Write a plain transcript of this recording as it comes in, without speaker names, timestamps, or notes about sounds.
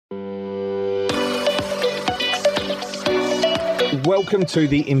Welcome to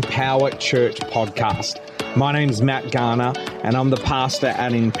the Empower Church podcast. My name's Matt Garner and I'm the pastor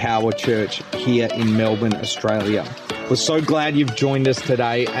at Empower Church here in Melbourne, Australia. We're so glad you've joined us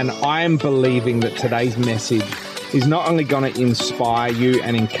today, and I am believing that today's message is not only going to inspire you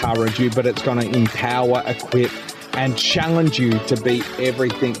and encourage you, but it's going to empower, equip, and challenge you to be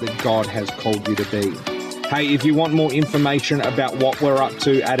everything that God has called you to be. Hey, if you want more information about what we're up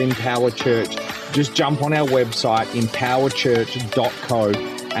to at Empower Church, just jump on our website, empowerchurch.co,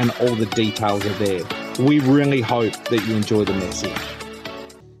 and all the details are there. We really hope that you enjoy the message.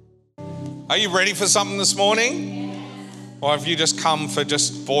 Are you ready for something this morning? Or have you just come for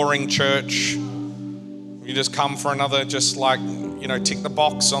just boring church? You just come for another just tick the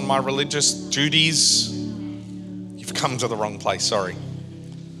box on my religious duties? You've come to the wrong place, sorry.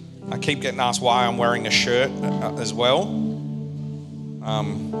 I keep getting asked why I'm wearing a shirt as well.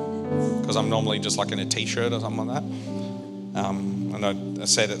 Because I'm normally just like in a t-shirt or something like that. And I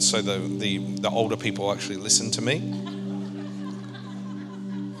said it so the older people actually listen to me.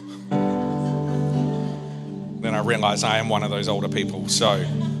 Then I realised I am one of those older people, so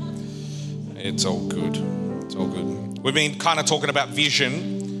it's all good. It's all good. We've been kind of talking about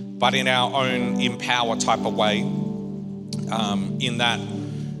vision, but in our own empower type of way. In that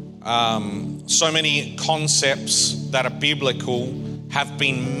so many concepts that are biblical have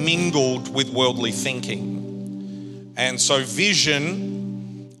been mingled with worldly thinking. And so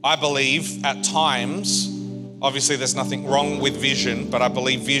vision, I believe at times, obviously there's nothing wrong with vision, but I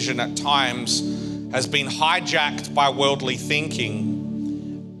believe vision at times has been hijacked by worldly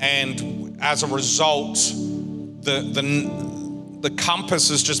thinking. And as a result, the compass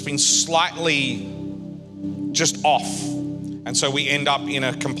has just been slightly just off. And so we end up in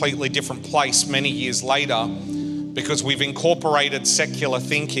a completely different place many years later because we've incorporated secular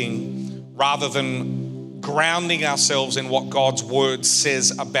thinking rather than grounding ourselves in what God's word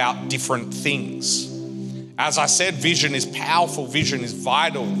says about different things. As I said, vision is powerful, vision is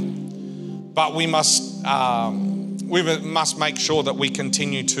vital, but we must make sure that we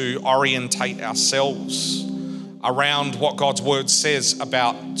continue to orientate ourselves around what God's word says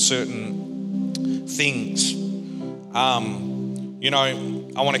about certain things. I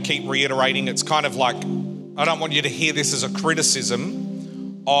want to keep reiterating, it's kind of like, I don't want you to hear this as a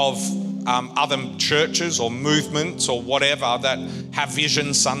criticism of other churches or movements or whatever that have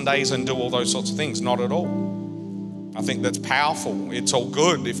vision Sundays and do all those sorts of things. Not at all. I think that's powerful. It's all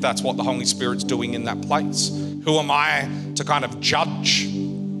good if that's what the Holy Spirit's doing in that place. Who am I to kind of judge?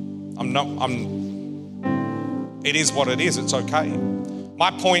 It is what it is. It's okay. My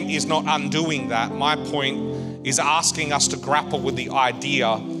point is not undoing that. My point is asking us to grapple with the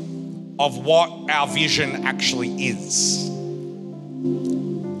idea of what our vision actually is.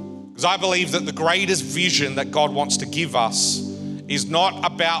 Because I believe that the greatest vision that God wants to give us is not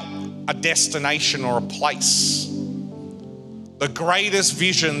about a destination or a place. The greatest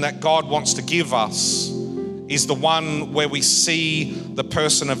vision that God wants to give us is the one where we see the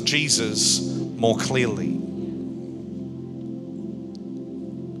person of Jesus more clearly.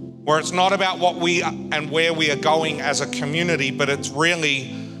 Where it's not about what we and where we are going as a community, but it's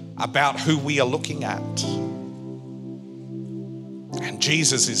really about who we are looking at. And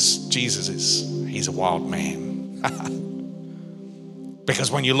Jesus is, he's a wild man.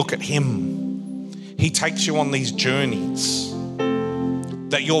 Because when you look at him, he takes you on these journeys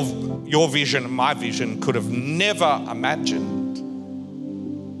that your vision and my vision could have never imagined.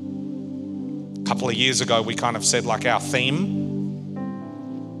 A couple of years ago, we kind of said like our theme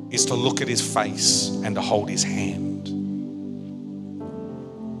is to look at his face and to hold his hand.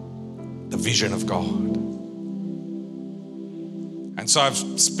 The vision of God. And so I've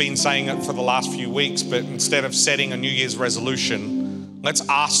been saying it for the last few weeks, but instead of setting a New Year's resolution, let's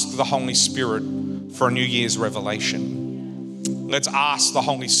ask the Holy Spirit for a New Year's revelation. Let's ask the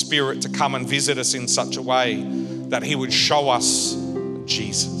Holy Spirit to come and visit us in such a way that he would show us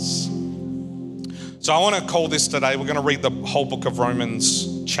Jesus. So I want to call this today, we're going to read the whole book of Romans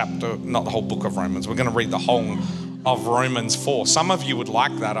not the whole book of Romans, we're going to read the whole of Romans 4. Some of you would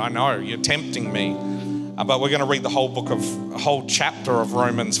like that, I know, you're tempting me. But we're going to read the whole chapter of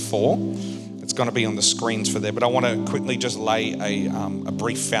Romans 4. It's going to be on the screens for there, but I want to quickly just lay a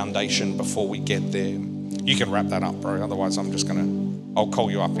brief foundation before we get there. You can wrap that up, bro, otherwise I'll call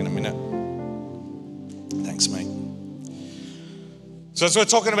you up in a minute. Thanks, mate. So as we're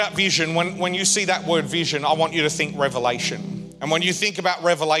talking about vision, when you see that word vision, I want you to think revelation. And when you think about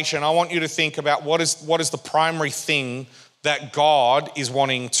revelation, I want you to think about what is the primary thing that God is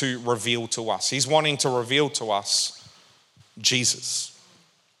wanting to reveal to us. He's wanting to reveal to us Jesus.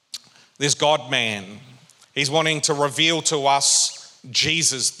 This God-man, He's wanting to reveal to us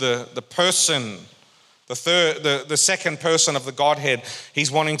Jesus, the person, the second person of the Godhead.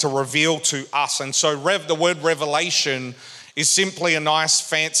 He's wanting to reveal to us. And so the word revelation is simply a nice,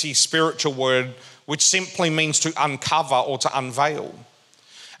 fancy spiritual word which simply means to uncover or to unveil.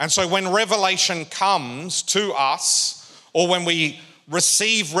 And so when revelation comes to us, or when we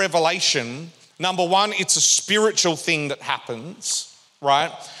receive revelation, number one, it's a spiritual thing that happens,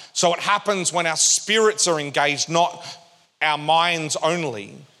 right? So it happens when our spirits are engaged, not our minds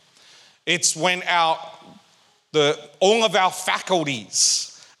only. It's when all of our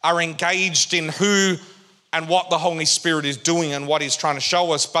faculties are engaged in who and what the Holy Spirit is doing and what He's trying to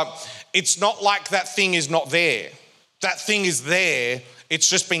show us. But it's not like that thing is not there. That thing is there. It's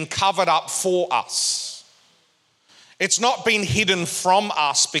just been covered up for us. It's not been hidden from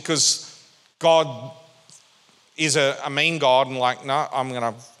us because God is a mean God and like, no, I'm going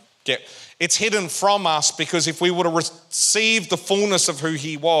to get... It's hidden from us because if we were to receive the fullness of who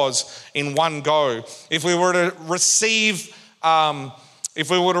He was in one go, if we were to receive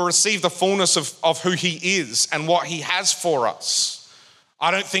the fullness of who He is and what He has for us,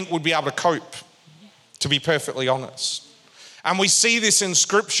 I don't think we'd be able to cope, to be perfectly honest. And we see this in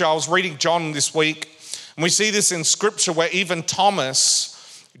Scripture. I was reading John this week, and we see this in Scripture where even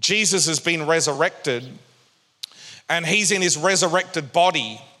Thomas, Jesus has been resurrected, and He's in His resurrected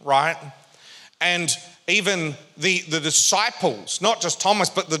body, right? And even the disciples, not just Thomas,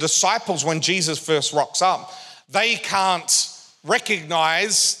 but the disciples, when Jesus first rocks up, they can't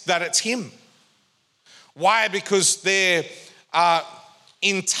recognize that it's Him. Why? Because they're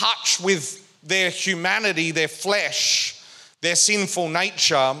in touch with their humanity, their flesh, their sinful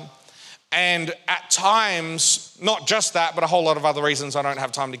nature, and at times, not just that, but a whole lot of other reasons I don't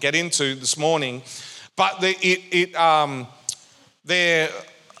have time to get into this morning, but they're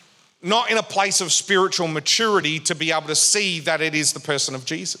not in a place of spiritual maturity to be able to see that it is the person of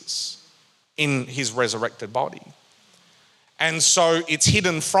Jesus in His resurrected body. And so it's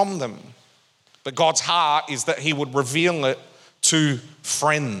hidden from them. But God's heart is that He would reveal it to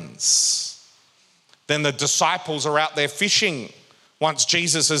friends. Then the disciples are out there fishing once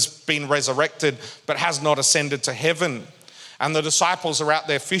Jesus has been resurrected but has not ascended to heaven. And the disciples are out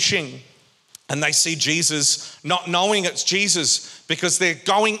there fishing and they see Jesus, not knowing it's Jesus, because they're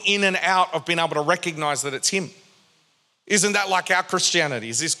going in and out of being able to recognize that it's Him. Isn't that like our Christianity?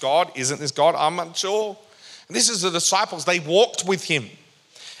 Is this God? Isn't this God? I'm unsure. And this is the disciples. They walked with Him.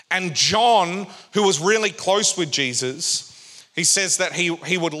 And John, who was really close with Jesus, he says that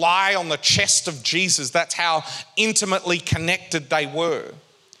he would lie on the chest of Jesus. That's how intimately connected they were.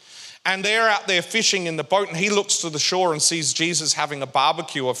 And they're out there fishing in the boat, and he looks to the shore and sees Jesus having a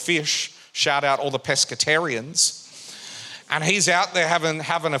barbecue of fish. Shout out all the pescatarians. And he's out there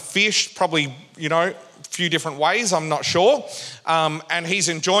having a fish, probably, a few different ways, I'm not sure. And he's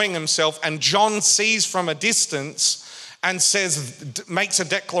enjoying himself. And John sees from a distance and makes a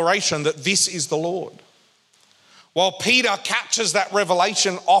declaration that this is the Lord. While Peter catches that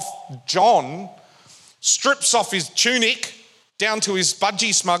revelation off John, strips off his tunic down to his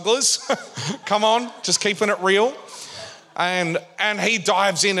budgie smugglers. Come on, just keeping it real. And he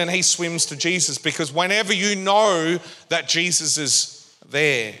dives in and he swims to Jesus, because whenever you know that Jesus is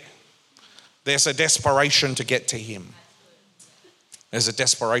there, there's a desperation to get to Him. There's a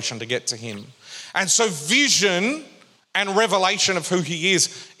desperation to get to Him. And so vision and revelation of who He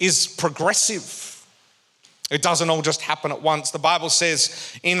is progressive. It doesn't all just happen at once. The Bible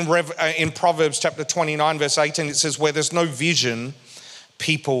says in Proverbs chapter 29, verse 18, it says, where there's no vision,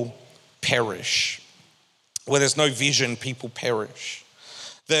 people perish. Where there's no vision, people perish.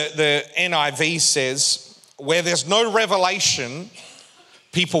 The NIV says, where there's no revelation,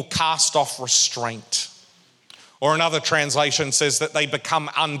 people cast off restraint. Or another translation says that they become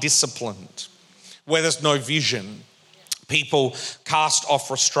undisciplined. Where there's no vision, people cast off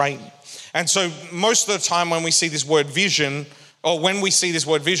restraint. And so most of the time when we see this word vision, I want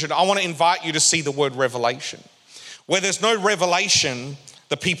to invite you to see the word revelation. Where there's no revelation,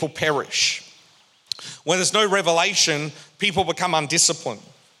 the people perish. Where there's no revelation, people become undisciplined.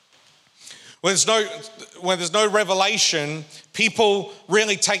 Where there's no revelation, people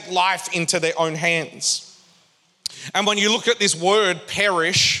really take life into their own hands. And when you look at this word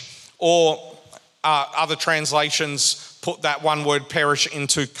perish, or other translations put that one word perish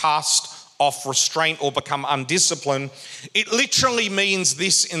into cast off restraint or become undisciplined, it literally means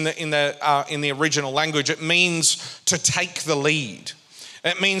this in the original language. It means to take the lead.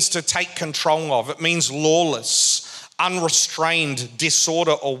 It means to take control of. It means lawless, unrestrained,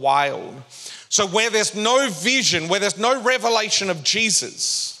 disorder, or wild. So where there's no vision, where there's no revelation of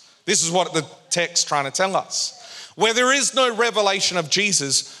Jesus, this is what text trying to tell us. Where there is no revelation of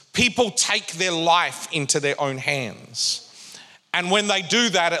Jesus, people take their life into their own hands. And when they do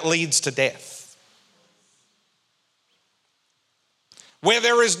that, it leads to death. Where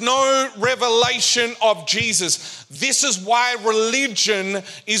there is no revelation of Jesus, this is why religion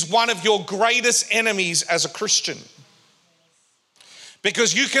is one of your greatest enemies as a Christian.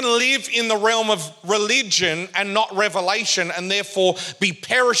 Because you can live in the realm of religion and not revelation, and therefore be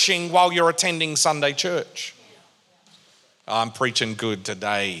perishing while you're attending Sunday church. I'm preaching good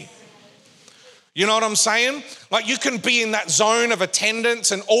today. You know what I'm saying? Like, you can be in that zone of attendance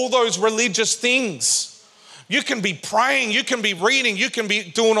and all those religious things. You can be praying, you can be reading, you can be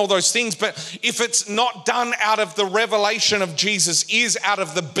doing all those things, but if it's not done out of the revelation of Jesus, is out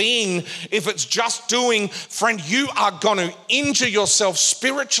of the being, if it's just doing, friend, you are going to injure yourself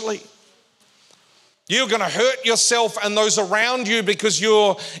spiritually. You're going to hurt yourself and those around you because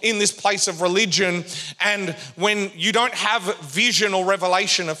you're in this place of religion. And when you don't have vision or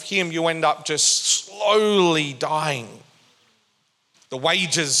revelation of Him, you end up just slowly dying. The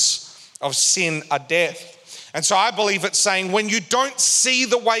wages of sin are death. And so I believe it's saying when you don't see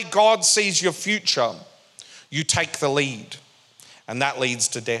the way God sees your future, you take the lead. And that leads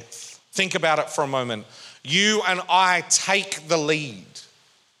to death. Think about it for a moment. You and I take the lead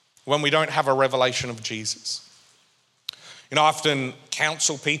when we don't have a revelation of Jesus. You know, I often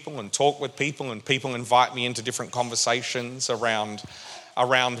counsel people and talk with people, and people invite me into different conversations around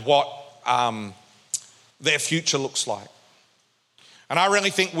what their future looks like. And I really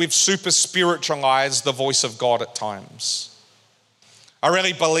think we've super spiritualized the voice of God at times. I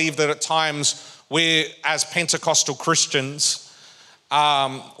really believe that at times we, as Pentecostal Christians,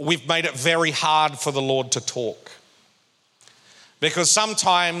 we've made it very hard for the Lord to talk. Because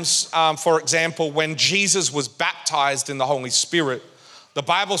sometimes, for example, when Jesus was baptized in the Holy Spirit, the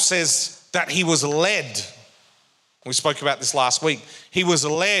Bible says that He was led. We spoke about this last week. He was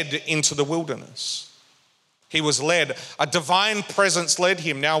led into the wilderness. He was led. A divine presence led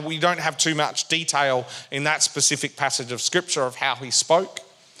Him. Now, we don't have too much detail in that specific passage of Scripture of how He spoke.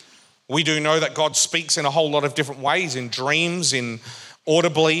 We do know that God speaks in a whole lot of different ways, in dreams, in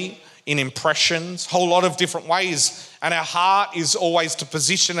audibly, in impressions, whole lot of different ways. And our heart is always to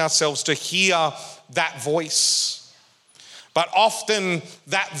position ourselves to hear that voice. But often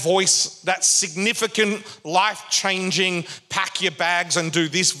that voice, that significant, life-changing, pack your bags and do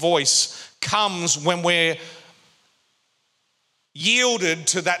this voice, comes when we're yielded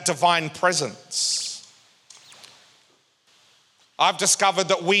to that divine presence. I've discovered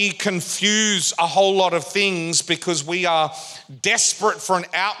that we confuse a whole lot of things because we are desperate for an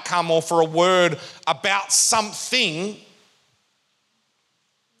outcome or for a word about something.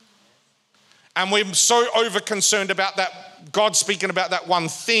 And we're so over-concerned about that, God speaking about that one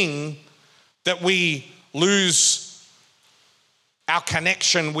thing, that we lose our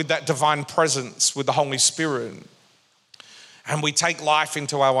connection with that divine presence, with the Holy Spirit. And we take life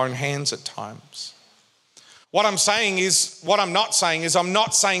into our own hands at times. What I'm not saying is, I'm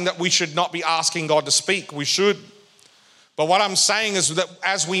not saying that we should not be asking God to speak. We should. But what I'm saying is that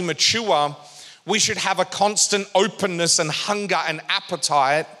as we mature, we should have a constant openness and hunger and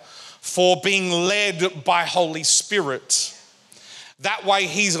appetite for being led by Holy Spirit. That way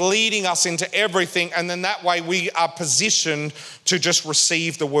He's leading us into everything, and then that way we are positioned to just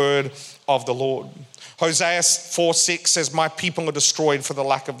receive the word of the Lord. Hosea 4:6 says, "My people are destroyed for the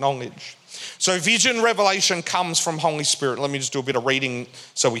lack of knowledge." So vision revelation comes from Holy Spirit. Let me just do a bit of reading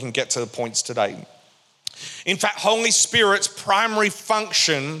so we can get to the points today. In fact, Holy Spirit's primary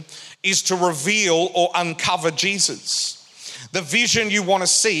function is to reveal or uncover Jesus. The vision you want to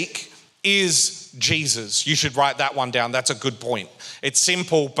seek is Jesus. You should write that one down. That's a good point. It's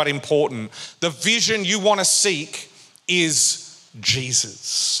simple but important. The vision you want to seek is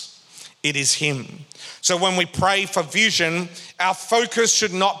Jesus. It is Him. So when we pray for vision, our focus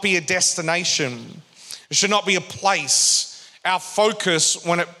should not be a destination. It should not be a place. Our focus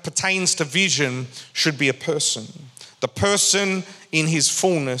when it pertains to vision should be a person. The person in His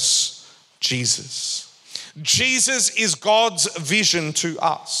fullness, Jesus. Jesus is God's vision to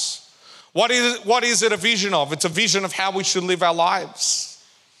us. What is it a vision of? It's a vision of how we should live our lives.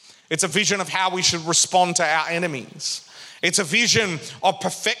 It's a vision of how we should respond to our enemies. It's a vision of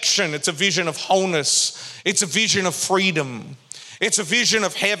perfection. It's a vision of wholeness. It's a vision of freedom. It's a vision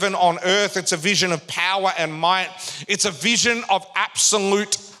of heaven on earth. It's a vision of power and might. It's a vision of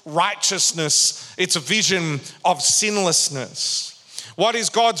absolute righteousness. It's a vision of sinlessness. What is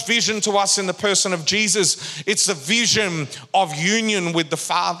God's vision to us in the person of Jesus? It's the vision of union with the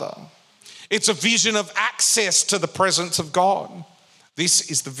Father. It's a vision of access to the presence of God.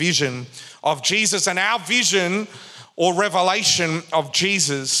 This is the vision of Jesus. And our vision or revelation of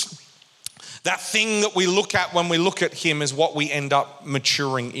Jesus, that thing that we look at when we look at him, is what we end up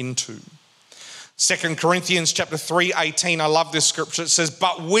maturing into. 2 Corinthians chapter 3:18, I love this scripture. It says,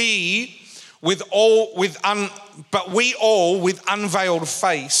 but we all with unveiled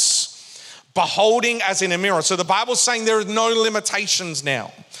face, beholding as in a mirror. So the Bible's saying there are no limitations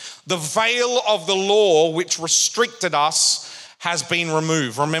now. The veil of the law, which restricted us, has been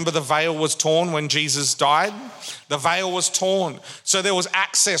removed. Remember, the veil was torn when Jesus died? The veil was torn. So there was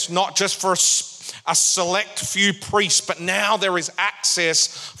access not just for a select few priests, but now there is access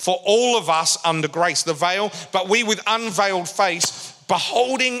for all of us under grace. The veil, but we with unveiled face,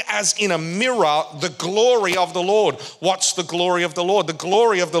 beholding as in a mirror the glory of the Lord. What's the glory of the Lord? The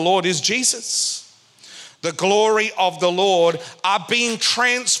glory of the Lord is Jesus. The glory of the Lord are being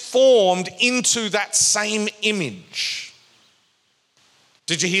transformed into that same image.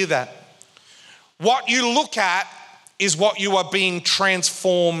 Did you hear that? What you look at is what you are being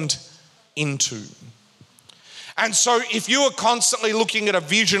transformed into. And so if you are constantly looking at a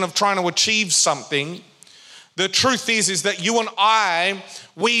vision of trying to achieve something, the truth is that you and I,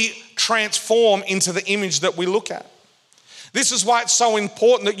 we transform into the image that we look at. This is why it's so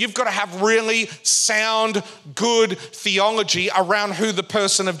important that you've got to have really sound, good theology around who the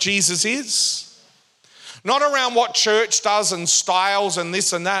person of Jesus is. Not around what church does and styles and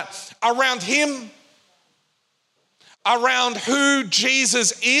this and that, around him, around who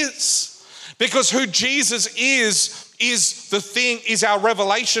Jesus is. Because who Jesus is the thing, is our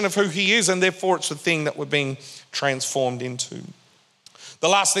revelation of who he is, and therefore it's the thing that we're being transformed into. The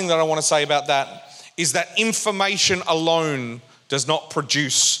last thing that I want to say about that is that information alone does not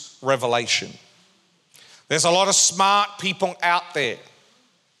produce revelation. There's a lot of smart people out there,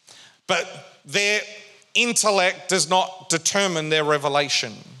 but their intellect does not determine their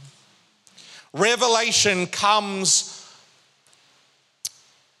revelation. Revelation comes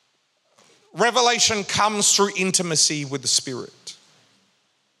through intimacy with the Spirit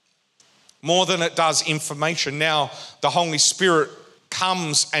more than it does information. Now, the Holy Spirit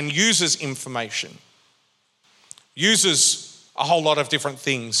comes and uses information, uses a whole lot of different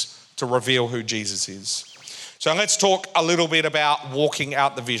things to reveal who Jesus is. So let's talk a little bit about walking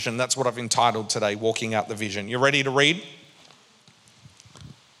out the vision. That's what I've entitled today, Walking Out the Vision. You ready to read?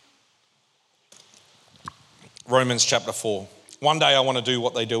 Romans chapter 4. One day I want to do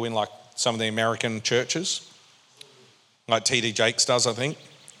what they do in like some of the American churches, like T.D. Jakes does, I think.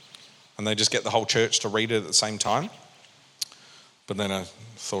 And they just get the whole church to read it at the same time. But then I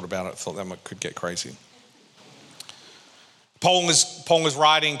thought about it, thought that could get crazy. Paul is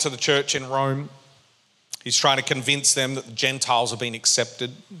writing to the church in Rome. He's trying to convince them that the Gentiles have been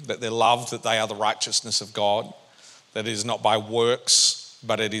accepted, that they're loved, that they are the righteousness of God, that it is not by works,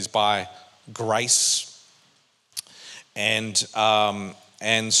 but it is by grace. And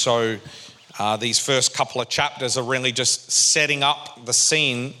so these first couple of chapters are really just setting up the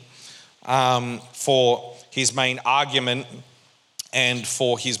scene for his main argument and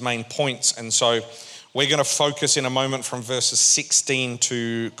for his main points. And so we're going to focus in a moment from verses 16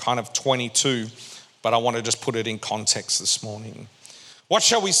 to kind of 22. But I want to just put it in context this morning. What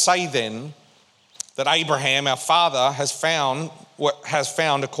shall we say then that Abraham, our father, has found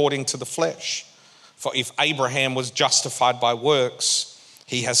according to the flesh? For if Abraham was justified by works,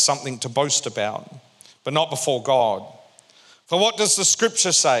 he has something to boast about, but not before God. For what does the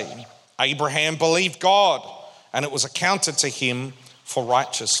scripture say? Abraham believed God, and it was accounted to him for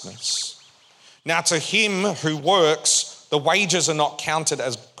righteousness. Now to him who works, the wages are not counted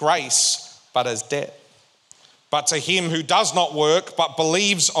as grace, but as debt. But to him who does not work, but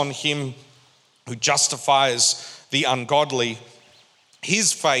believes on him who justifies the ungodly,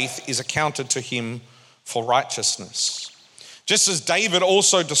 his faith is accounted to him for righteousness. Just as David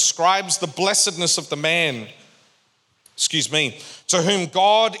also describes the blessedness of the man, to whom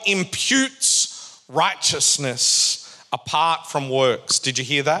God imputes righteousness apart from works. Did you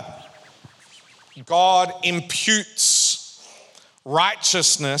hear that? God imputes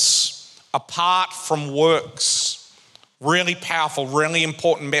righteousness apart from works. Really powerful, really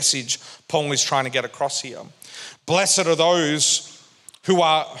important message Paul is trying to get across here. Blessed are those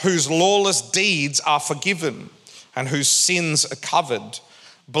whose lawless deeds are forgiven and whose sins are covered.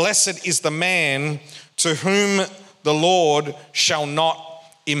 Blessed is the man to whom the Lord shall not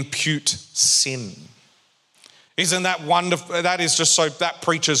impute sin. Isn't that wonderful? That is just so, that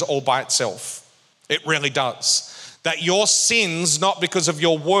preaches all by itself. It really does. That your sins, not because of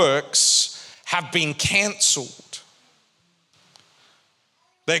your works, have been cancelled.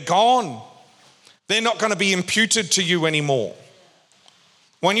 They're gone. They're not going to be imputed to you anymore.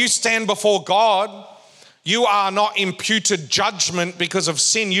 When you stand before God, you are not imputed judgment because of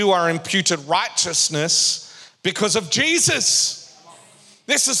sin. You are imputed righteousness because of Jesus.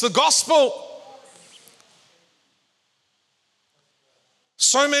 This is the gospel.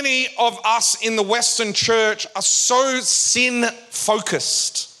 So many of us in the Western church are so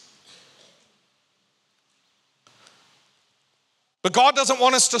sin-focused. But God doesn't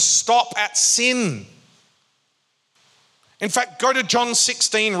want us to stop at sin. In fact, go to John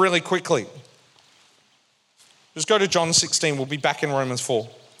 16 really quickly. Just go to John 16. We'll be back in Romans 4.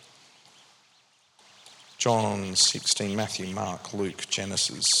 John 16, Matthew, Mark, Luke,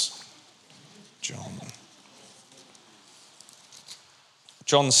 Genesis, John.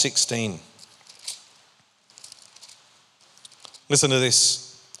 John 16. Listen to this.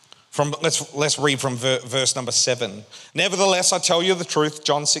 Let's read from verse number 7. Nevertheless, I tell you the truth,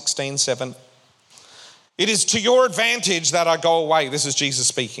 John 16, 7. It is to your advantage that I go away. This is Jesus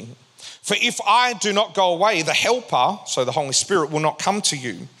speaking. For if I do not go away, the Helper, so the Holy Spirit, will not come to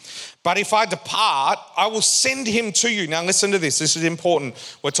you. But if I depart, I will send him to you. Now listen to this. This is important.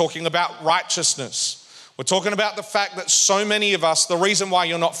 We're talking about righteousness. We're talking about the fact that so many of us, the reason why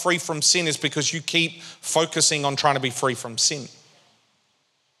you're not free from sin is because you keep focusing on trying to be free from sin.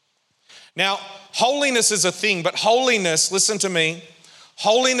 Now, holiness is a thing, but holiness, listen to me,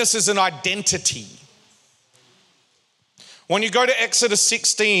 holiness is an identity. When you go to Exodus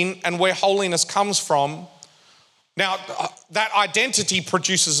 16 and where holiness comes from, now that identity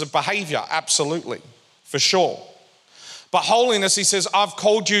produces a behavior, absolutely, for sure. But holiness, he says, I've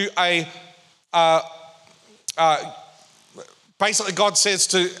called you basically God says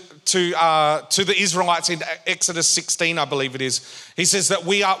to the Israelites in Exodus 16, I believe it is, he says that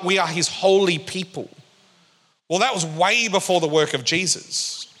we are his holy people. Well, that was way before the work of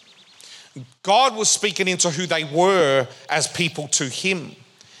Jesus. God was speaking into who they were as people to him.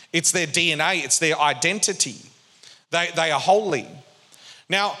 It's their DNA, it's their identity. They are holy.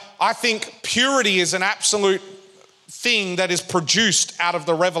 Now, I think purity is an absolute thing that is produced out of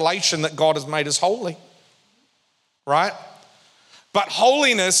the revelation that God has made us holy. Right? But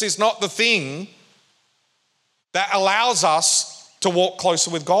holiness is not the thing that allows us to walk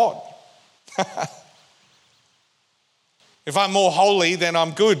closer with God. If I'm more holy, then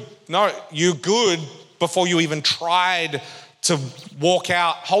I'm good. No, you're good before you even tried to walk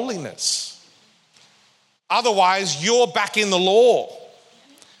out holiness. Otherwise, you're back in the law.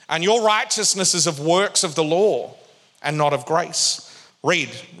 And your righteousness is of works of the law and not of grace. Read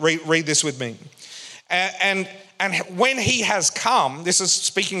this with me. And when he has come, this is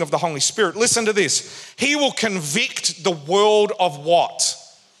speaking of the Holy Spirit, listen to this. He will convict the world of what?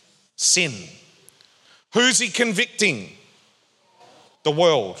 Sin. Who's he convicting? The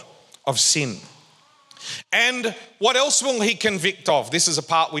world of sin. And what else will he convict of? This is a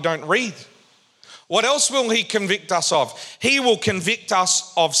part we don't read. What else will he convict us of? He will convict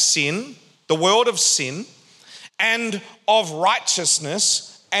us of sin, the world of sin, and of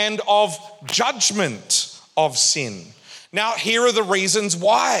righteousness, and of judgment of sin. Now, here are the reasons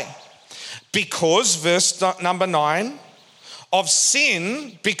why. Because, verse number 9, of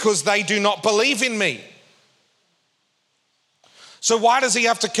sin, because they do not believe in me. So why does he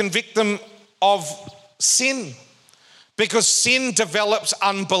have to convict them of sin? Because sin develops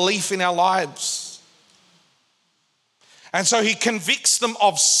unbelief in our lives. And so he convicts them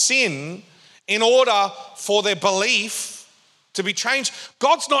of sin in order for their belief to be changed.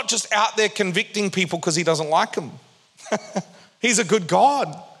 God's not just out there convicting people because he doesn't like them. He's a good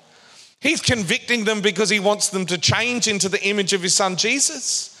God. He's convicting them because he wants them to change into the image of his son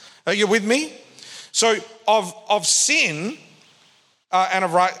Jesus. Are you with me? So of sin,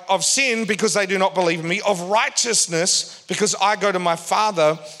 of sin because they do not believe in me, of righteousness because I go to my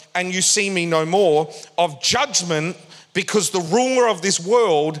Father and you see me no more, of judgment because the ruler of this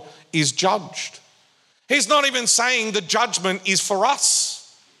world is judged. He's not even saying the judgment is for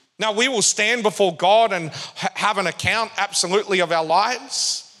us. Now we will stand before God and have an account absolutely of our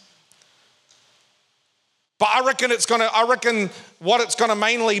lives. But I reckon what it's gonna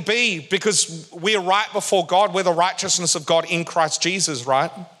mainly be, because we are right before God, we're the righteousness of God in Christ Jesus,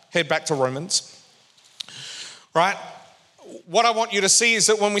 right? Head back to Romans, right? What I want you to see is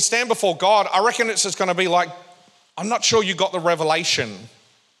that when we stand before God, I reckon it's just gonna be like, I'm not sure you got the revelation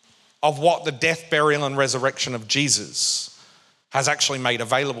of what the death, burial, and resurrection of Jesus has actually made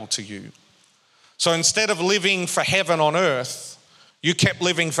available to you. So instead of living for heaven on earth, you kept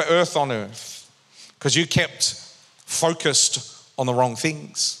living for earth on earth. Because you kept focused on the wrong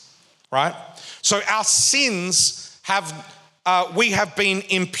things, right? So our sins we have been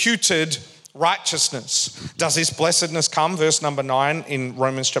imputed righteousness. Does this blessedness come, verse number 9 in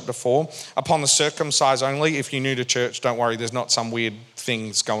Romans chapter 4, upon the circumcised only? If you're new to church, don't worry, there's not some weird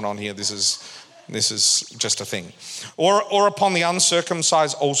things going on here. This is just a thing. Or upon the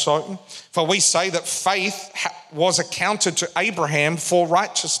uncircumcised also? For we say that faith was accounted to Abraham for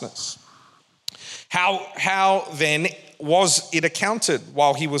righteousness. How then was it accounted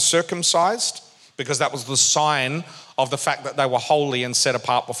while he was circumcised? Because that was the sign of the fact that they were holy and set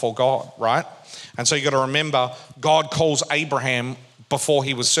apart before God, right? And so you got to remember, God calls Abraham before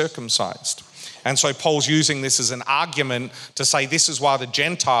he was circumcised. And so Paul's using this as an argument to say this is why the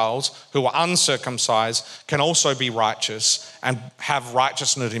Gentiles who are uncircumcised can also be righteous and have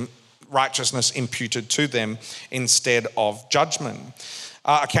righteousness imputed to them instead of judgment.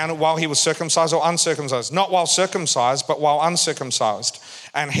 Accounted while he was circumcised or uncircumcised? Not while circumcised, but while uncircumcised.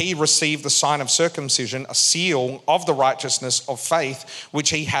 And he received the sign of circumcision, a seal of the righteousness of faith, which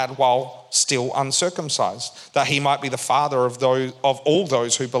he had while still uncircumcised, that he might be the father of all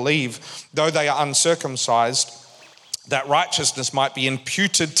those who believe, though they are uncircumcised, that righteousness might be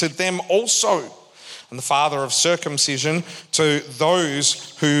imputed to them also. And the father of circumcision to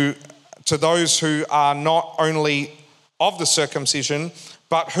those who are not only of the circumcision,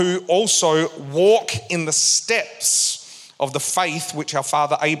 but who also walk in the steps of the faith which our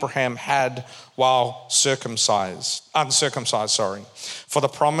father Abraham had while uncircumcised. For the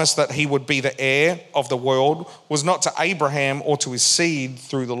promise that he would be the heir of the world was not to Abraham or to his seed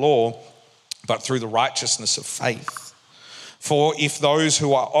through the law, but through the righteousness of faith. For if those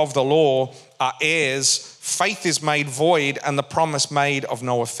who are of the law are heirs, faith is made void and the promise made of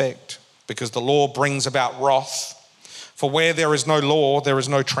no effect, because the law brings about wrath. For where there is no law, there is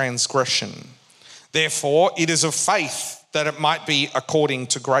no transgression. Therefore, it is of faith that it might be according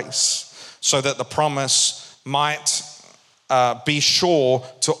to grace, so that the promise might be sure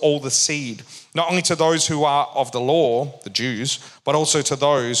to all the seed, not only to those who are of the law, the Jews, but also to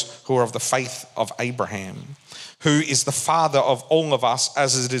those who are of the faith of Abraham, who is the father of all of us,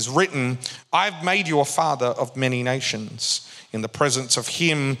 as it is written, I've made you a father of many nations, in the presence of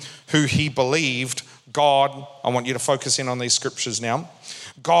him who he believed, God. I want you to focus in on these scriptures now.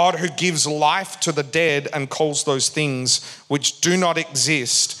 God, who gives life to the dead and calls those things which do not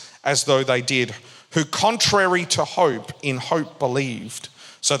exist as though they did, who contrary to hope, in hope believed,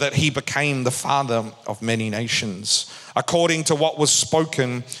 so that he became the father of many nations. According to what was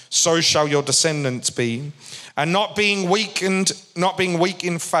spoken, so shall your descendants be. And not being weak in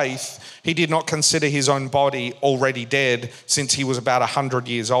faith, he did not consider his own body already dead, since he was about 100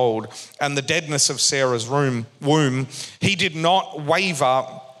 years old, and the deadness of Sarah's womb. He did not waver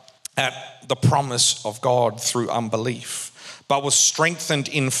at the promise of God through unbelief, but was strengthened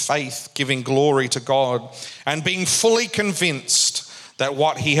in faith, giving glory to God, and being fully convinced that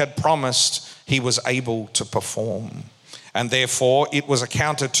what he had promised he was able to perform. And therefore it was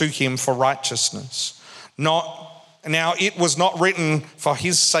accounted to him for righteousness. Now it was not written for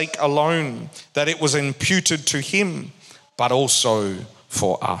his sake alone that it was imputed to him, but also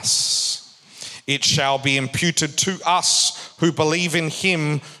for us. It shall be imputed to us who believe in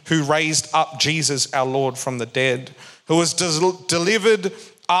him who raised up Jesus our Lord from the dead, who was delivered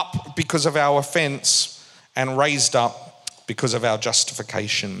up because of our offense and raised up because of our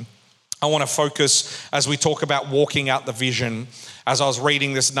justification. I want to focus as we talk about walking out the vision. As I was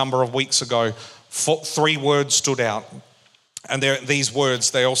reading this a number of weeks ago, 3 words stood out. And these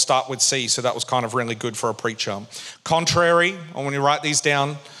words, they all start with C, so that was kind of really good for a preacher. Contrary, I want you to write these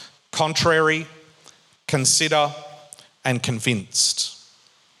down. Contrary, consider, and convinced.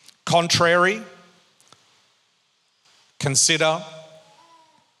 Contrary, consider,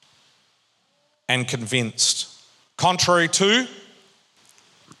 and convinced. Contrary to,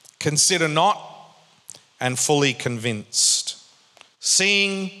 consider not, and fully convinced.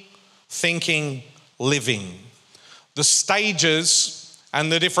 Seeing, thinking, living. The stages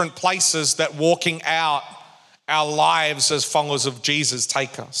and the different places that walking out our lives as followers of Jesus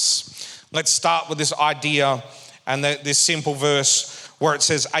take us. Let's start with this idea and this simple verse where it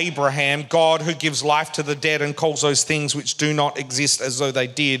says, Abraham, God who gives life to the dead and calls those things which do not exist as though they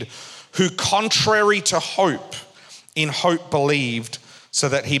did, who contrary to hope, in hope believed, so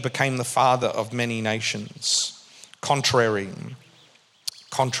that he became the father of many nations. Contrary.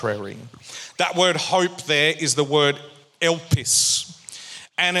 That word hope there is the word elpis,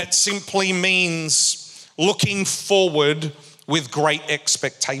 and it simply means looking forward with great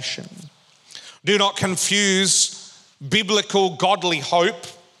expectation. Do not confuse biblical godly hope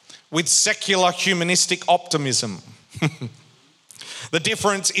with secular humanistic optimism. The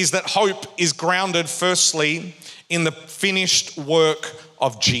difference is that hope is grounded firstly in the finished work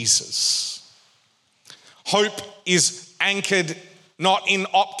of Jesus. Hope is anchored not in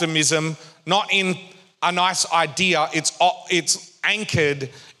optimism, not in a nice idea. It's anchored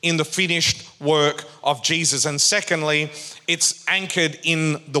in the finished work of Jesus. And secondly, it's anchored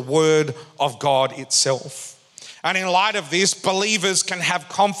in the Word of God itself. And in light of this, believers can have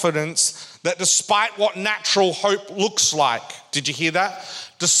confidence that despite what natural hope looks like, did you hear that?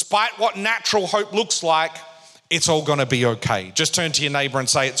 Despite what natural hope looks like, it's all going to be okay. Just turn to your neighbor and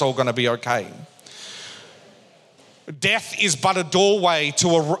say, it's all going to be okay. Death is but a doorway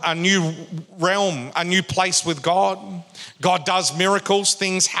to a new realm, a new place with God. God does miracles,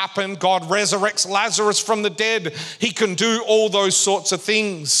 things happen. God resurrects Lazarus from the dead. He can do all those sorts of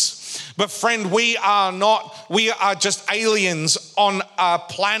things. But friend, we are just aliens on a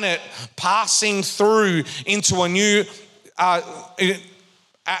planet passing through into a new,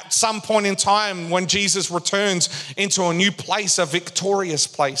 at some point in time when Jesus returns, into a new place, a victorious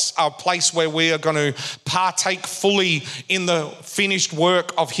place, a place where we are going to partake fully in the finished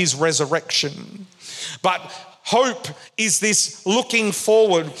work of his resurrection. But hope is this looking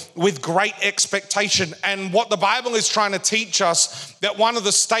forward with great expectation. And what the Bible is trying to teach us, that one of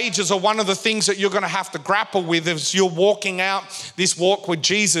the stages or one of the things that you're going to have to grapple with as you're walking out this walk with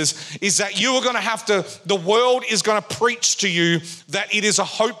Jesus, is that you are going to have to, the world is going to preach to you that it is a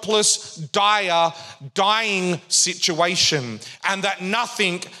hopeless, dire, dying situation and that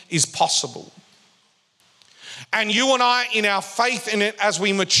nothing is possible. And you and I, in our faith in it, as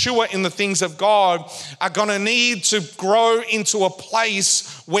we mature in the things of God, are going to need to grow into a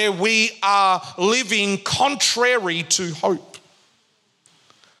place where we are living contrary to hope.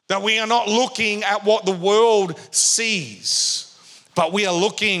 That we are not looking at what the world sees, but we are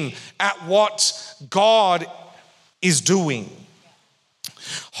looking at what God is doing.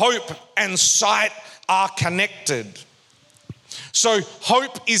 Hope and sight are connected. So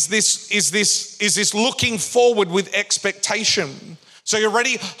hope is this looking forward with expectation. So you're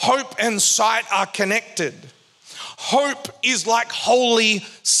ready? Hope and sight are connected. Hope is like holy,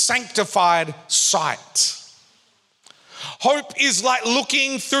 sanctified sight. Hope is like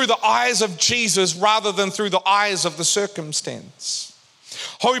looking through the eyes of Jesus rather than through the eyes of the circumstance.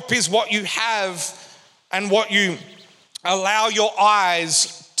 Hope is what you have and what you allow your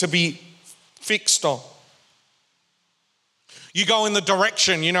eyes to be fixed on. You go in the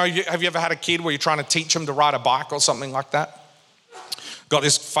direction, have you ever had a kid where you're trying to teach them to ride a bike or something like that? Got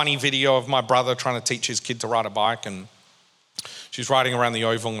this funny video of my brother trying to teach his kid to ride a bike, and she's riding around the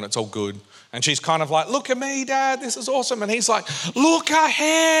oval and it's all good. And she's kind of like, look at me, Dad, this is awesome. And he's like, look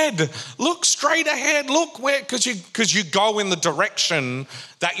ahead, look straight ahead, look where, because you go in the direction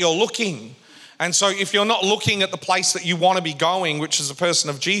that you're looking. And so if you're not looking at the place that you want to be going, which is the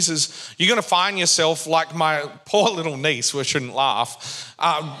person of Jesus, you're going to find yourself like my poor little niece, we shouldn't laugh,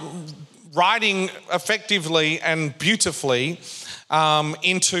 riding effectively and beautifully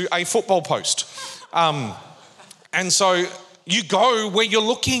into a football post. And so you go where you're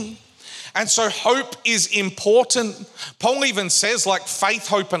looking. And so hope is important. Paul even says, like, faith,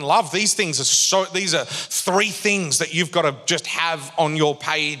 hope, and love. These are three things that you've got to just have on your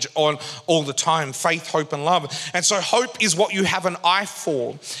page on all the time: faith, hope, and love. And so hope is what you have an eye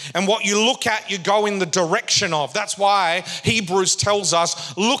for, and what you look at, you go in the direction of. That's why Hebrews tells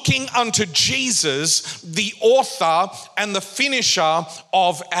us, looking unto Jesus, the author and the finisher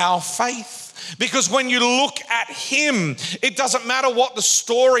of our faith. Because when you look at him, it doesn't matter what the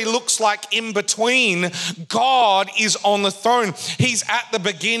story looks like in between. God is on the throne. He's at the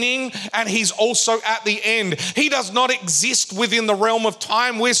beginning and he's also at the end. He does not exist within the realm of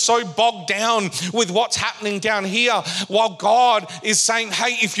time. We're so bogged down with what's happening down here, while God is saying,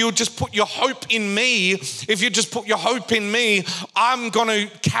 hey, if you just put your hope in me, I'm going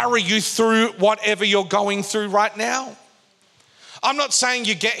to carry you through whatever you're going through right now. I'm not saying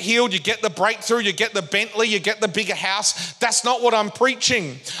you get healed, you get the breakthrough, you get the Bentley, you get the bigger house. That's not what I'm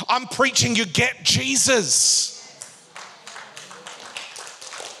preaching. I'm preaching you get Jesus.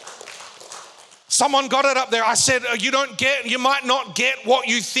 Someone got it up there. I said, you might not get what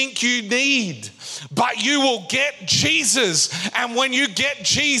you think you need, but you will get Jesus. And when you get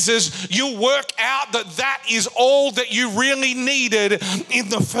Jesus, you work out that is all that you really needed in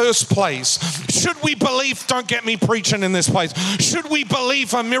the first place. Should we believe, don't get me preaching in this place, should we believe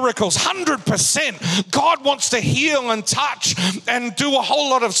for miracles? 100%. God wants to heal and touch and do a whole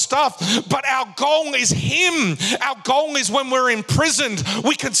lot of stuff, but our goal is him. Our goal is when we're imprisoned,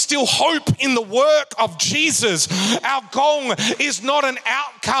 we can still hope in the work of Jesus. Our goal is not an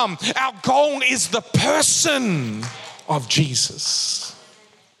outcome. Our goal is the person of Jesus.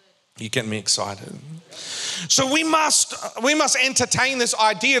 You get me excited. So we must entertain this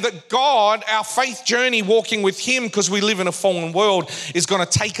idea that God, our faith journey walking with him, because we live in a fallen world, is going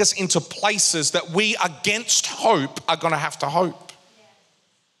to take us into places that we, against hope, are going to have to hope.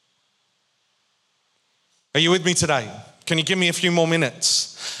 Are you with me today? Can you give me a few more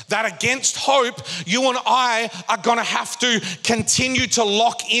minutes? That against hope, you and I are going to have to continue to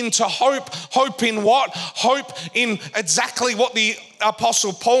lock into hope. Hope in what? Hope in exactly what the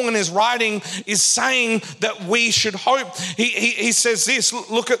Apostle Paul in his writing is saying that we should hope. He says this,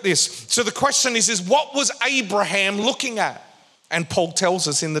 look at this. So the question is what was Abraham looking at? And Paul tells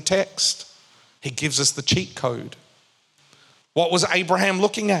us in the text. He gives us the cheat code. What was Abraham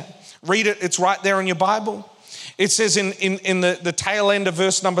looking at? Read it, it's right there in your Bible. It says in the tail end of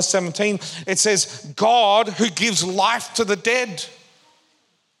verse number 17, it says, God who gives life to the dead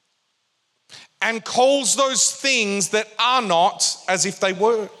and calls those things that are not as if they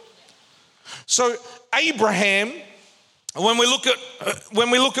were. So Abraham, when we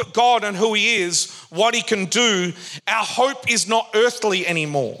look at God and who he is, what he can do, our hope is not earthly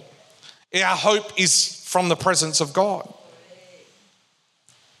anymore. Our hope is from the presence of God.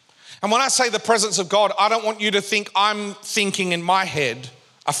 And when I say the presence of God, I don't want you to think I'm thinking in my head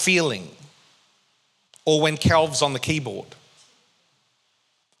a feeling or when Calv's on the keyboard.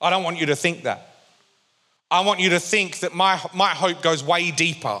 I don't want you to think that. I want you to think that my hope goes way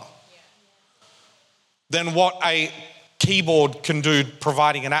deeper than what a keyboard can do,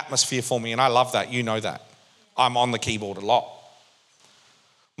 providing an atmosphere for me. And I love that. You know that. I'm on the keyboard a lot.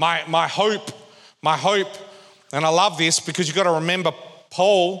 My hope, and I love this because you've got to remember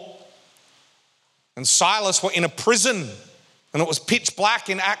Paul and Silas were in a prison and it was pitch black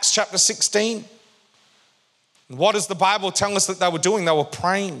in Acts chapter 16. And what does the Bible tell us that they were doing? They were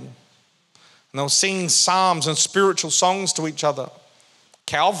praying and they were singing psalms and spiritual songs to each other.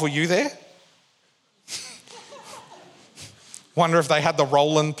 Calv, were you there? Wonder if they had the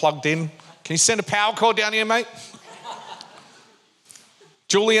Roland plugged in. Can you send a power cord down here, mate?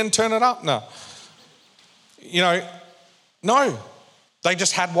 Julian, turn it up? No. No. They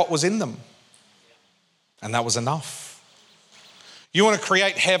just had what was in them. And that was enough. You want to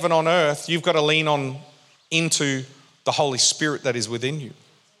create heaven on earth, you've got to lean into the Holy Spirit that is within you.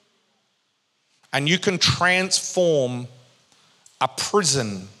 And you can transform a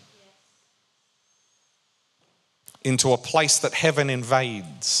prison into a place that heaven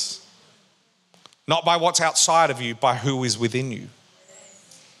invades. Not by what's outside of you, by who is within you.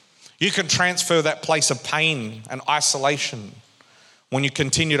 You can transfer that place of pain and isolation when you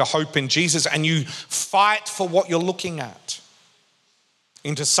continue to hope in Jesus and you fight for what you're looking at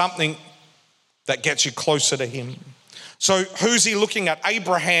into something that gets you closer to him. So who's he looking at?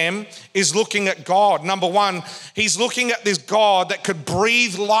 Abraham is looking at God. Number one, he's looking at this God that could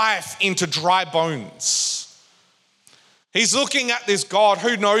breathe life into dry bones. He's looking at this God.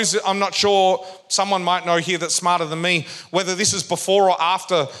 Who knows? I'm not sure. Someone might know here that's smarter than me, whether this is before or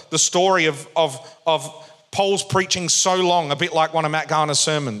after the story of Paul's preaching so long, a bit like one of Matt Garner's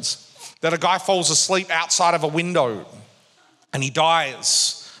sermons, that a guy falls asleep outside of a window and he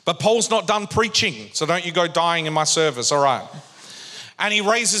dies. But Paul's not done preaching, so don't you go dying in my service, all right? And he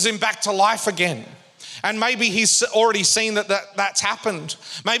raises him back to life again. And maybe he's already seen that's happened.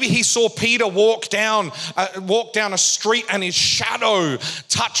 Maybe he saw Peter walk down a street and his shadow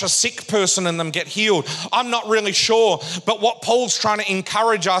touch a sick person and them get healed. I'm not really sure. But what Paul's trying to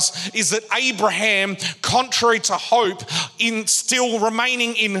encourage us is that Abraham, contrary to hope, in still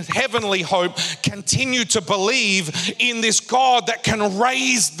remaining in heavenly hope, continued to believe in this God that can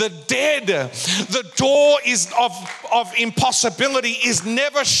raise the dead. The door of impossibility is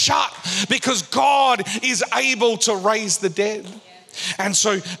never shut because God is able to raise the dead. And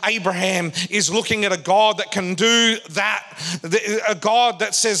so Abraham is looking at a God that can do that, a God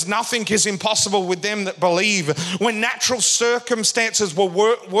that says nothing is impossible with them that believe. When natural circumstances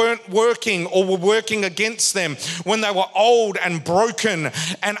weren't working or were working against them, when they were old and broken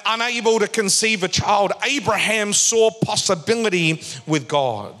and unable to conceive a child, Abraham saw possibility with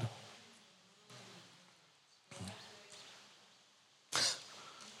God.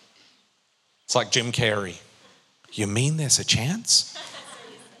 It's like Jim Carrey. You mean there's a chance?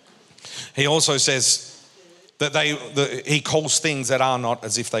 He also says that he calls things that are not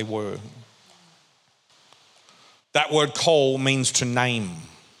as if they were. That word call means to name.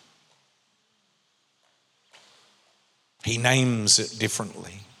 He names it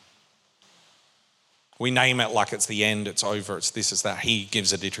differently. We name it like it's the end, it's over, it's this, it's that. He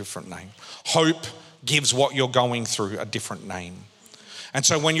gives it a different name. Hope gives what you're going through a different name. And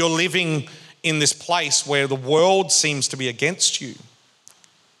so when you're living in this place where the world seems to be against you,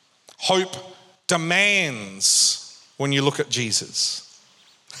 hope demands when you look at Jesus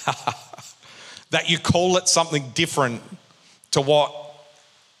that you call it something different to what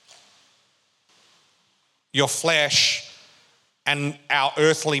your flesh and our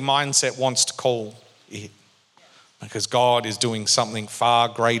earthly mindset wants to call it. Because God is doing something far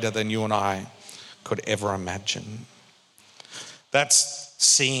greater than you and I could ever imagine. That's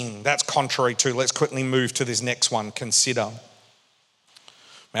seeing. That's contrary to. Let's quickly move to this next one. Consider.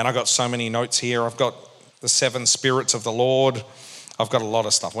 Man, I've got so many notes here. I've got the 7 spirits of the Lord. I've got a lot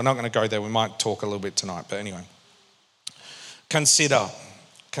of stuff. We're not going to go there. We might talk a little bit tonight. But anyway. Consider.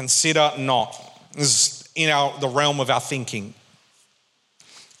 Consider not. This is in the realm of our thinking.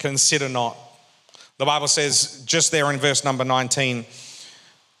 Consider not. The Bible says just there in verse number 19,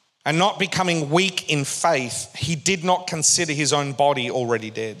 and not becoming weak in faith, he did not consider his own body already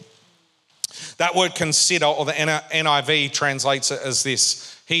dead. That word consider, or the NIV translates it as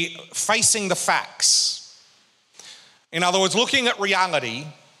this. He facing the facts. In other words, looking at reality,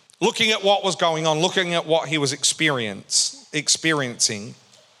 looking at what was going on, looking at what he was experiencing,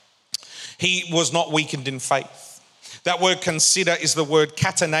 he was not weakened in faith. That word consider is the word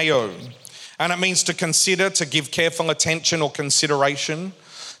kataneo, and it means to consider, to give careful attention or consideration,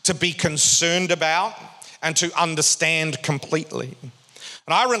 to be concerned about, and to understand completely.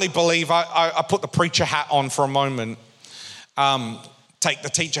 And I really believe, I put the preacher hat on for a moment, take the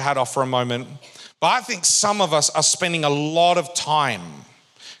teacher hat off for a moment, but I think some of us are spending a lot of time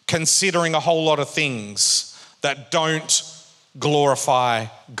considering a whole lot of things that don't glorify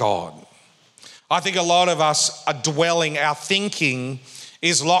God. I think a lot of us are dwelling, our thinking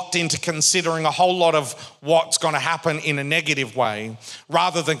is locked into considering a whole lot of what's going to happen in a negative way,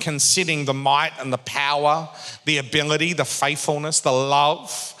 rather than considering the might and the power, the ability, the faithfulness, the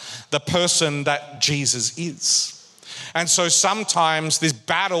love, the person that Jesus is. And so sometimes this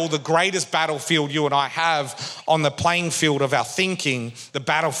battle, the greatest battlefield you and I have on the playing field of our thinking, the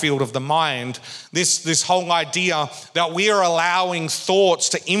battlefield of the mind, this whole idea that we are allowing thoughts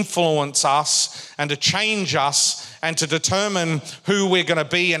to influence us and to change us and to determine who we're going to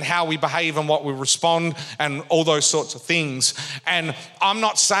be and how we behave and what we respond and all those sorts of things. And I'm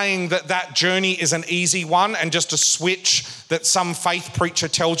not saying that that journey is an easy one and just a switch that some faith preacher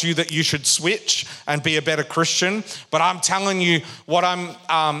tells you that you should switch and be a better Christian. But I'm telling you, what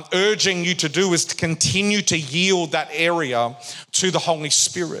I'm urging you to do is to continue to yield that area to the Holy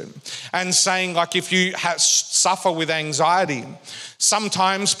Spirit. And saying, like, if you suffer with anxiety,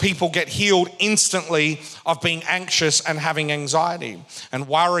 sometimes people get healed instantly of being anxious and having anxiety and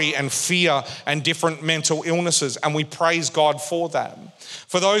worry and fear and different mental illnesses. And we praise God for that.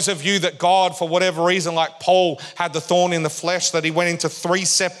 For those of you that God, for whatever reason, like Paul had the thorn in the flesh, that he went into 3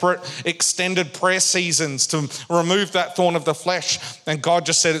 separate extended prayer seasons to remove that thorn of the flesh. And God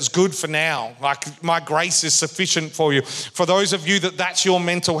just said, it's good for now. Like, my grace is sufficient for you. For those of you that that's your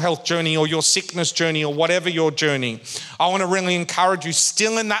mental health journey or your sickness journey or whatever your journey, I want to really encourage you,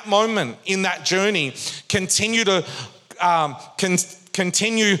 still in that moment, in that journey, continue to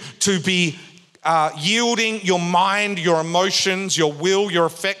be yielding your mind, your emotions, your will, your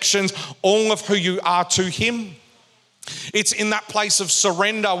affections, all of who you are to Him. It's in that place of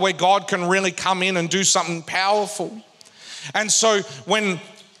surrender where God can really come in and do something powerful. And so when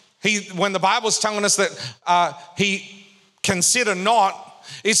the Bible's telling us that he consider not,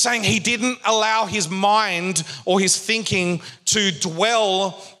 it's saying he didn't allow his mind or his thinking to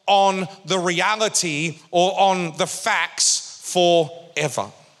dwell on the reality or on the facts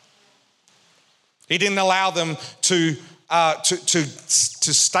forever. He didn't allow them to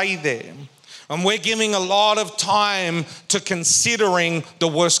stay there. And we're giving a lot of time to considering the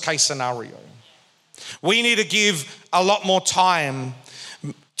worst case scenario. We need to give a lot more time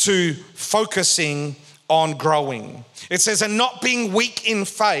to focusing on growing. It says, and not being weak in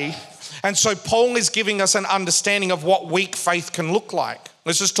faith. And so Paul is giving us an understanding of what weak faith can look like.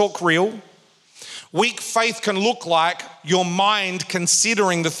 Let's just talk real. Weak faith can look like your mind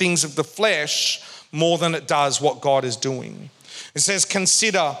considering the things of the flesh more than it does what God is doing. It says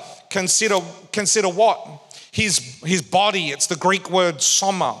consider what? His body. It's the Greek word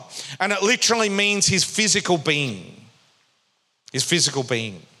soma, and it literally means his physical being. His physical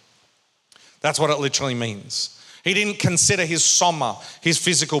being. That's what it literally means. He didn't consider his soma, his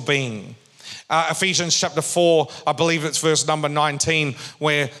physical being. Ephesians chapter 4, I believe it's verse number 19,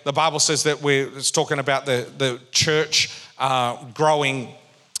 where the Bible says that it's talking about the church growing,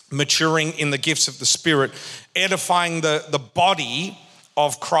 maturing in the gifts of the Spirit, edifying the body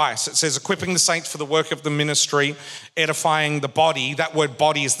of Christ. It says, equipping the saints for the work of the ministry, edifying the body. That word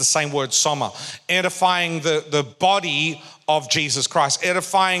body is the same word soma. Edifying the body of Jesus Christ,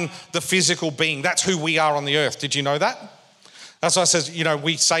 edifying the physical being. That's who we are on the earth. Did you know that? That's why it says,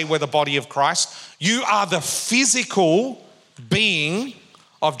 we say we're the body of Christ. You are the physical being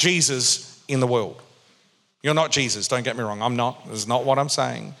of Jesus in the world. You're not Jesus, don't get me wrong. I'm not. That's not what I'm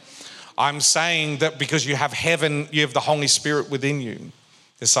saying. I'm saying that because you have heaven, you have the Holy Spirit within you.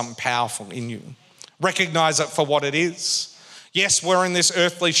 There's something powerful in you. Recognize it for what it is. Yes, we're in this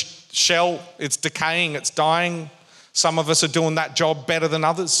earthly shell. It's decaying, it's dying. Some of us are doing that job better than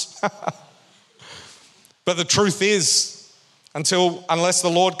others. But the truth is, unless the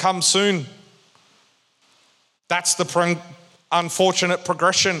Lord comes soon, that's the unfortunate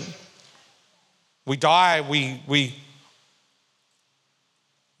progression. We die,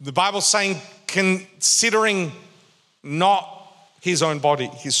 the Bible's saying, considering not his own body,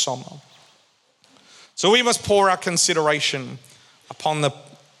 his soma. So we must pour our considerations upon the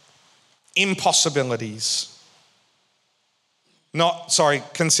impossibilities.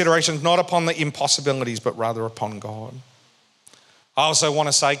 Considerations not upon the impossibilities, but rather upon God. I also want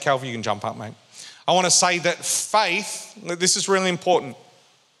to say, Calvin, you can jump up, mate. I want to say that faith, this is really important.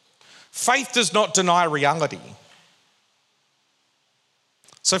 Faith does not deny reality.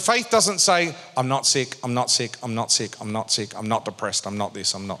 So faith doesn't say, I'm not sick, I'm not sick, I'm not sick, I'm not sick, I'm not depressed, I'm not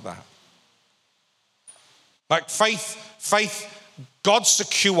this, I'm not that. Like faith, God's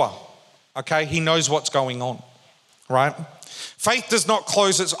secure, okay? He knows what's going on, right? Faith does not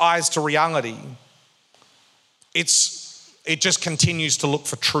close its eyes to reality. It just continues to look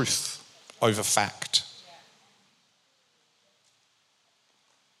for truth over fact.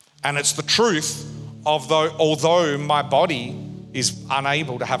 And it's the truth of although my body is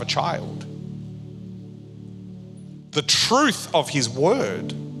unable to have a child, the truth of his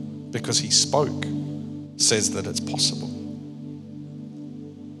word, because he spoke, says that it's possible.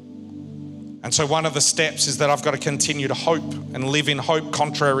 And so one of the steps is that I've got to continue to hope and live in hope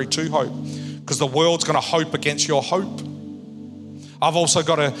contrary to hope, because the world's going to hope against your hope. I've also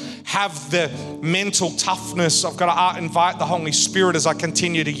got to have the mental toughness. I've got to invite the Holy Spirit as I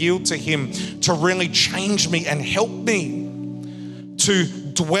continue to yield to him to really change me and help me to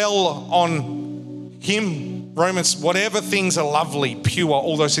dwell on him. Romans, whatever things are lovely, pure,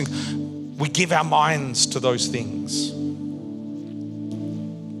 all those things, we give our minds to those things.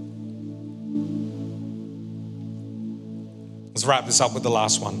 Let's wrap this up with the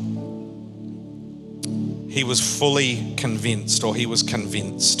last one. He was fully convinced, or he was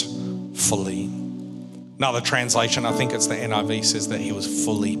convinced fully. Another translation, I think it's the NIV, says that he was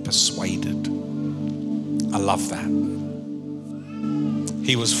fully persuaded. I love that.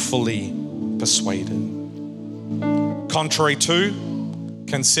 He was fully persuaded. Contrary to,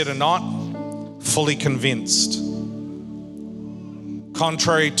 consider not, fully convinced.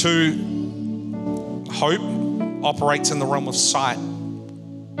 Contrary to, hope operates in the realm of sight.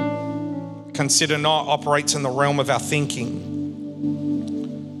 Consider not operates in the realm of our thinking.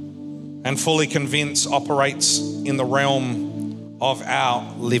 And fully convinced operates in the realm of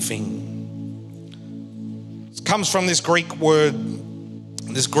our living. It comes from this Greek word,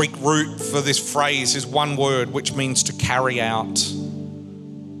 this Greek root for this phrase is one word, which means to carry out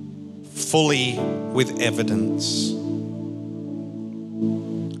fully with evidence.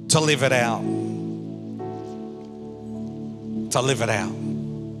 To live it out. To live it out.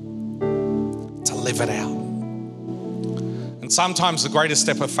 To live it out. And sometimes the greatest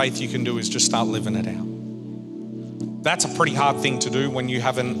step of faith you can do is just start living it out. That's a pretty hard thing to do when you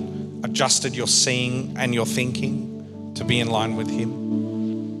haven't adjusted your seeing and your thinking to be in line with him.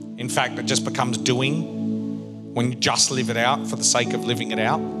 In fact, it just becomes doing when you just live it out for the sake of living it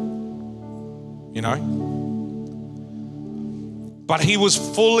out, you know? But he was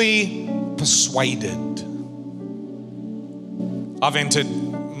fully persuaded. I've entered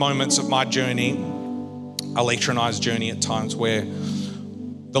moments of my journey, Alicia and I's journey at times, where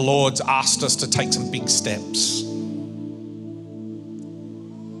the Lord's asked us to take some big steps.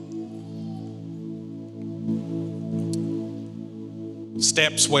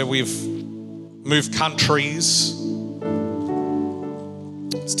 Steps where we've moved countries.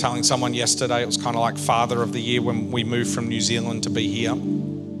 I was telling someone yesterday, it was kind of like Father of the Year when we moved from New Zealand to be here.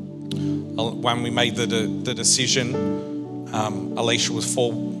 When we made the decision, Alicia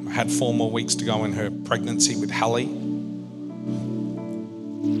had 4 more weeks to go in her pregnancy with Hallie.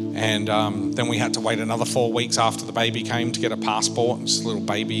 And then we had to wait another 4 weeks after the baby came to get a passport. This little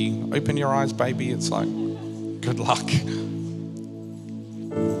baby, open your eyes, baby. It's like, good luck.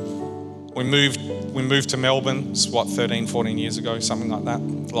 We moved to Melbourne, it's 13, 14 years ago, something like that.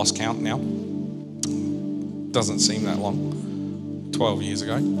 Lost count now. Doesn't seem that long. 12 years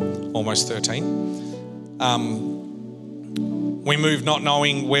ago, almost 13. We moved not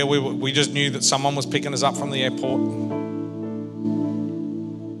knowing where we were. We just knew that someone was picking us up from the airport.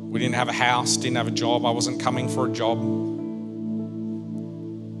 We didn't have a house, didn't have a job. I wasn't coming for a job.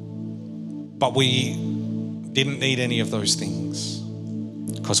 But we didn't need any of those things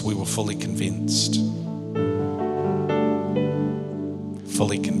because we were fully convinced.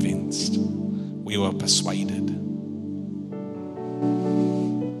 Fully convinced. We were persuaded.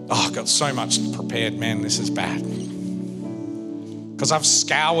 Oh, I've got so much prepared, man. This is bad. Because I've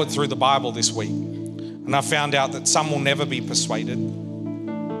scoured through the Bible this week and I found out that some will never be persuaded.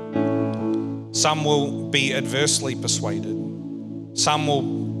 Some will be adversely persuaded. Some will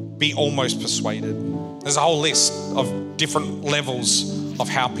be almost persuaded. There's a whole list of different levels of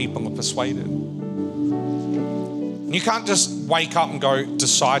how people are persuaded. And you can't just wake up and go,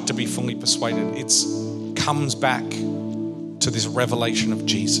 decide to be fully persuaded. It comes back to this revelation of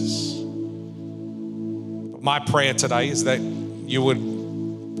Jesus. But my prayer today is that you would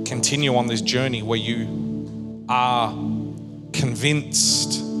continue on this journey where you are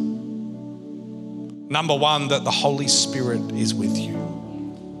convinced, number one, that the Holy Spirit is with you.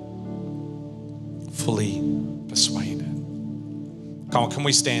 Fully persuaded. Come on, can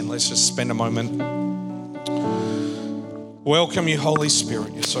we stand? Let's just spend a moment. Welcome you, Holy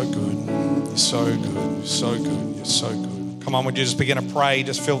Spirit. You're so good. You're so good. You're so good. You're so good. Come on, would you just begin to pray?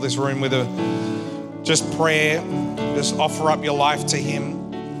 Just fill this room with just prayer. Just offer up your life to Him.